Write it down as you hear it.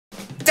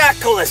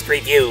the coolest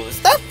reviews,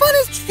 the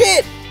funnest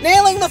shit,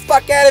 nailing the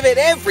fuck out of it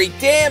every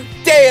damn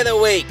day of the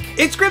week.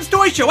 It's Grimm's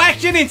Toy Show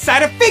action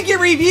inside a figure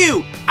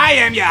review. I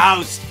am your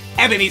host,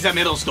 Ebenezer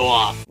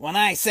Mittelsdorf. When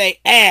I say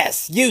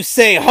ass, you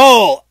say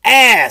hole.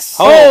 Ass.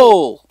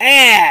 Hole.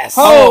 Ass.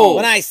 Hole.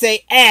 When I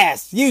say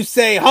ass, you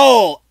say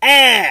hole.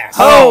 Ass.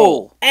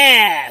 Hole.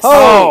 Ass.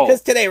 Hole.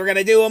 Because today we're going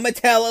to do a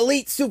Mattel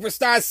Elite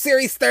Superstars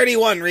Series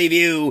 31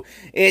 review.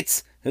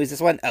 It's, who's this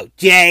one? Oh,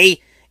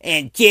 Jey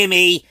and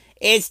Jimmy.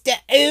 It's the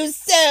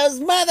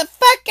Usos,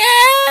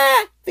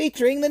 motherfucker!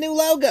 Featuring the new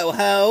logo,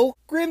 ho.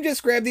 Grimm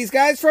just grabbed these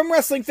guys from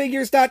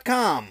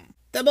WrestlingFigures.com.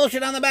 The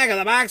bullshit on the back of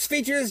the box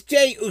features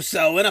Jey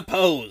Uso in a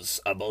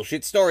pose. A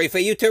bullshit story for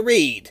you to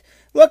read.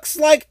 Looks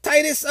like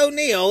Titus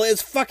O'Neil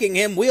is fucking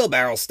him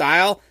wheelbarrow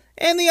style.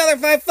 And the other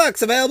 5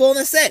 fucks available in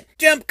the set.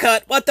 Jump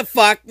cut, what the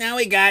fuck? Now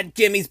we got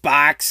Jimmy's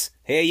box.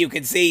 Here you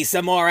can see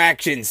some more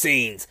action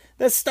scenes.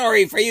 The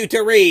story for you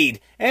to read.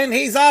 And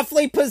he's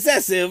awfully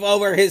possessive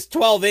over his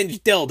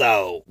 12-inch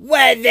dildo.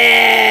 What up?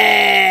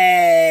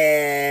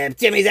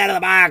 Jimmy's out of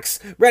the box,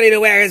 ready to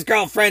wear his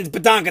girlfriend's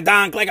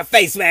badonkadonk like a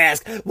face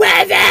mask.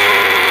 What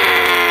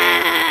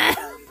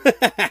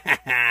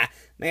up?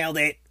 Nailed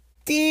it.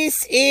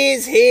 This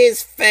is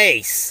his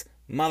face.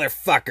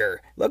 Motherfucker.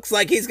 Looks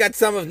like he's got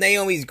some of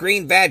Naomi's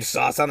green vag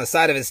sauce on the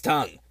side of his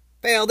tongue.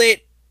 Failed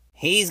it.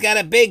 He's got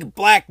a big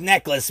black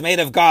necklace made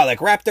of garlic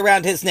wrapped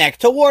around his neck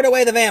to ward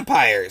away the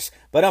vampires,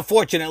 but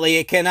unfortunately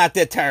it cannot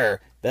deter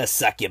the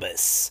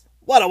succubus.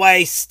 What a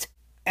waste!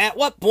 At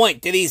what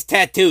point do these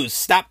tattoos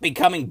stop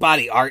becoming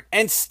body art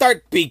and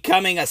start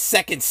becoming a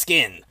second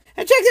skin?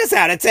 And check this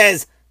out, it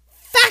says,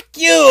 "Fuck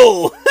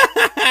you!"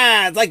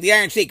 It's like the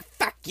Iron Sheik,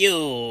 fuck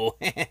you.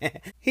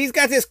 He's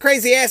got this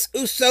crazy-ass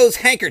Usos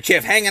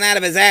handkerchief hanging out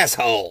of his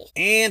asshole.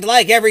 And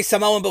like every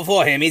Samoan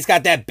before him, he's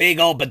got that big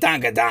old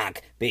badonkadonk,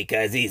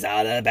 because he's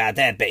all about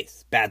that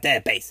bass,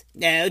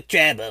 no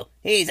trouble.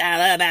 He's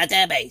all about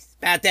that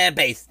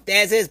bass,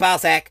 There's his ball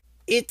sack.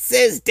 It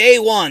says day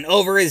 1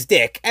 over his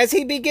dick as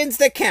he begins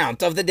the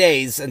count of the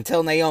days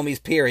until Naomi's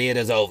period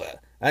is over.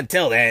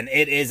 Until then,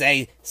 it is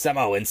a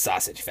Samoan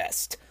sausage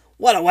fest.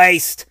 What a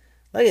waste.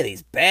 Look at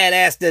these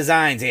badass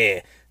designs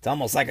here. It's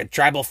almost like a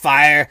tribal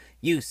fire.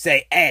 You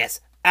say ass,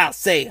 I'll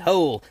say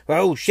hole.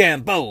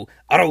 Rochambeau.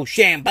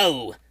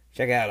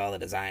 Check out all the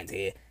designs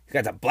here. He's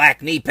got the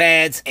black knee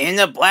pads, and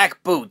the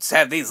black boots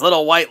have these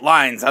little white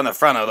lines on the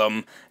front of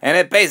them. And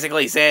it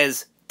basically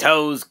says,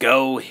 toes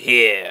go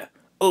here.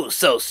 Oh,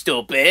 so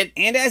stupid.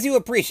 And as you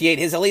appreciate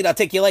his elite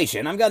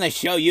articulation, I'm gonna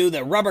show you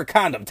the rubber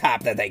condom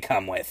top that they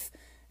come with.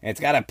 It's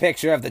got a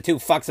picture of the 2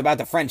 fucks about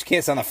to French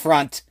kiss on the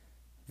front.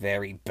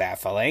 Very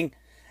baffling.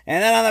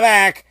 And then on the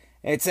back,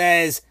 it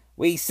says,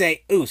 we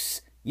say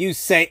oos, you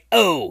say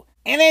oh.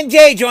 And then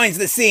Jey joins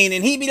the scene,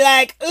 and he be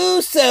like,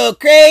 ooh, so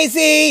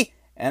crazy.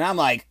 And I'm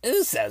like,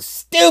 ooh, so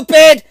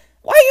stupid.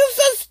 Why are you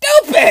so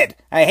stupid?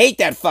 I hate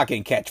that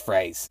fucking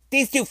catchphrase.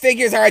 These 2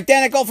 figures are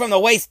identical from the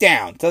waist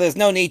down, so there's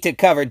no need to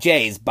cover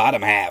Jey's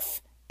bottom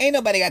half. Ain't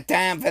nobody got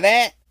time for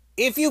that.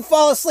 If you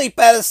fall asleep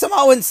at a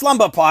Samoan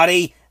slumber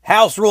party,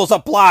 house rules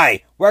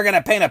apply. We're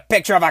gonna paint a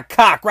picture of a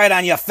cock right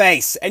on your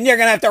face, and you're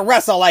gonna have to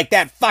wrestle like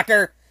that,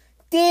 fucker.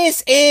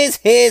 This is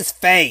his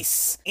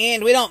face.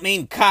 And we don't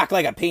mean cock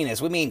like a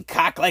penis, we mean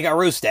cock like a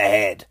rooster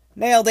head.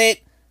 Nailed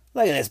it.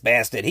 Look at this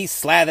bastard, he's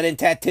slathered in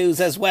tattoos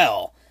as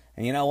well.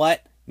 And you know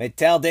what?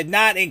 Mattel did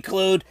not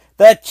include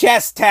the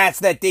chest tats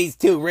that these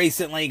 2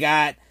 recently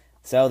got,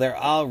 so they're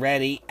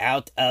already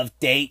out of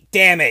date,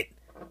 damn it.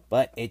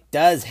 But it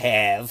does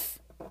have,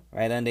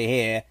 right under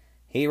here,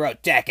 he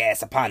wrote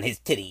jackass upon his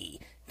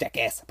titty.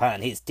 Jackass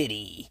upon his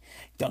titty.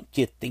 Don't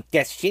you think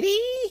that's shitty?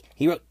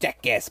 He wrote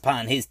jackass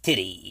upon his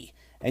titty.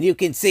 And you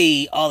can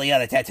see all the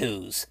other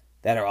tattoos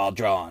that are all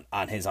drawn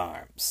on his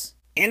arms.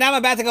 And I'm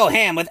about to go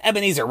ham with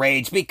Ebenezer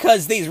rage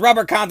because these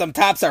rubber condom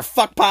tops are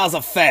fuck piles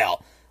of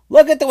fail.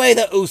 Look at the way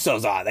the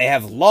Usos are. They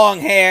have long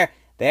hair.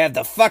 They have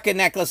the fucking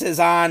necklaces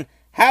on.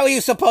 How are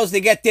you supposed to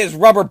get this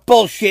rubber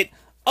bullshit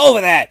over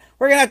that?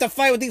 We're gonna have to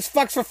fight with these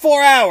fucks for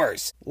 4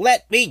 hours.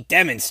 Let me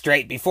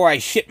demonstrate before I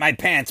shit my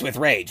pants with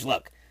rage.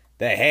 Look,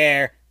 the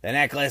hair, the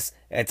necklace,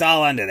 it's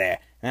all under there.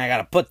 And I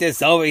gotta put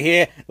this over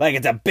here like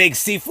it's a big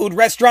seafood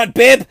restaurant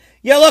bib.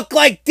 You look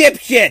like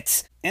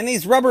dipshits. And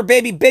these rubber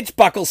baby bitch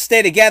buckles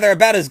stay together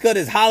about as good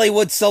as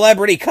Hollywood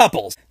celebrity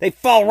couples. They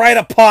fall right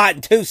apart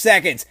in 2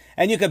 seconds,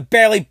 and you can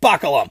barely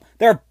buckle them.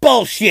 They're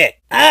bullshit.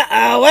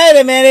 Uh-oh, wait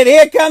a minute,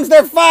 here comes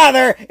their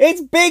father. It's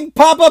Big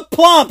Papa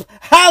Plump.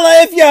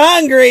 Holla if you're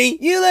hungry.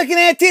 You looking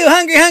at 2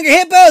 hungry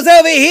hippos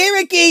over here,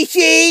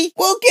 Rikishi?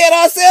 We'll get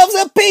ourselves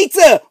a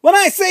pizza. When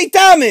I say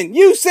Damen,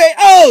 you say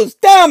O's.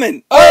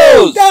 Damen.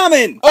 O's.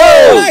 Damen.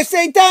 O's. When I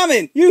say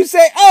Damen, you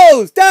say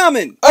O's.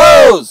 Damen.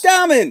 O's.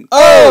 Damen.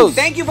 O's.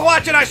 Thank you for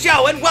watching our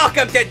show, and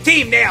welcome to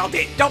Team Nailed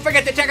It. Don't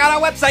forget to check out our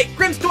website,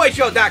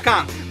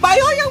 GrimmsToyShow.com. Buy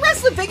all your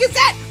wrestling figures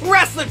at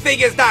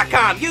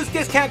WrestlingFigures.com. Use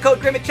discount code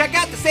Grimm at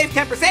checkout to save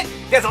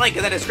 10%. There's a link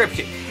in the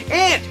description.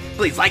 And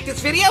please like this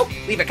video,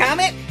 leave a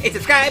comment, and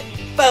subscribe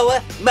for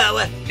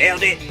more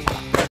Nailed It.